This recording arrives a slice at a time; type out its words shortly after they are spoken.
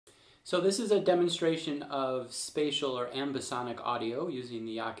So this is a demonstration of spatial or ambisonic audio using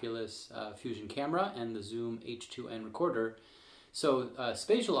the Oculus Fusion camera and the Zoom H2N recorder. So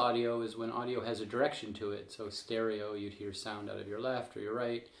spatial audio is when audio has a direction to it. So stereo, you'd hear sound out of your left or your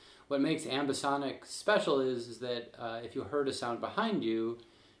right. What makes ambisonic special is that if you heard a sound behind you,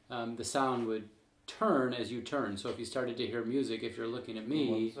 the sound would turn as you turn. So if you started to hear music, if you're looking at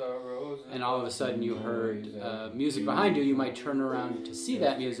me, and all of a sudden you heard music behind you, you might turn around to see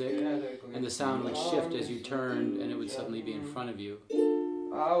that music, and the sound would shift as you turned, and it would suddenly be in front of you.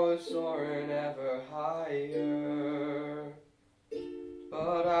 I was soaring ever higher,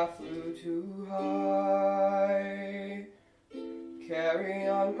 but I flew too high. Carry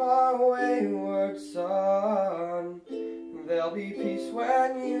on my wayward son, there'll be peace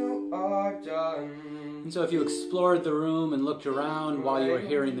when you are done. And so if you explored the room and looked around while you were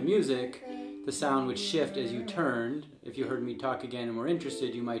hearing the music, the sound would shift as you turned. If you heard me talk again and were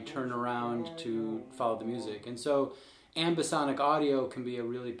interested, you might turn around to follow the music. And so ambisonic audio can be a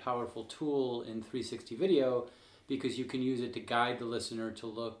really powerful tool in 360 video because you can use it to guide the listener to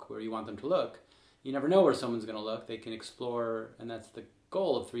look where you want them to look. You never know where someone's going to look. They can explore, and that's the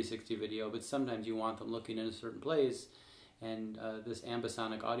goal of 360 video, but sometimes you want them looking in a certain place. And this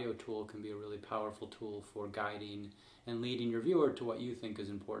ambisonic audio tool can be a really powerful tool for guiding and leading your viewer to what you think is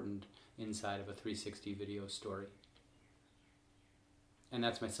important inside of a 360 video story. And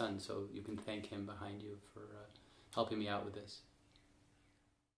that's my son, so you can thank him behind you for helping me out with this.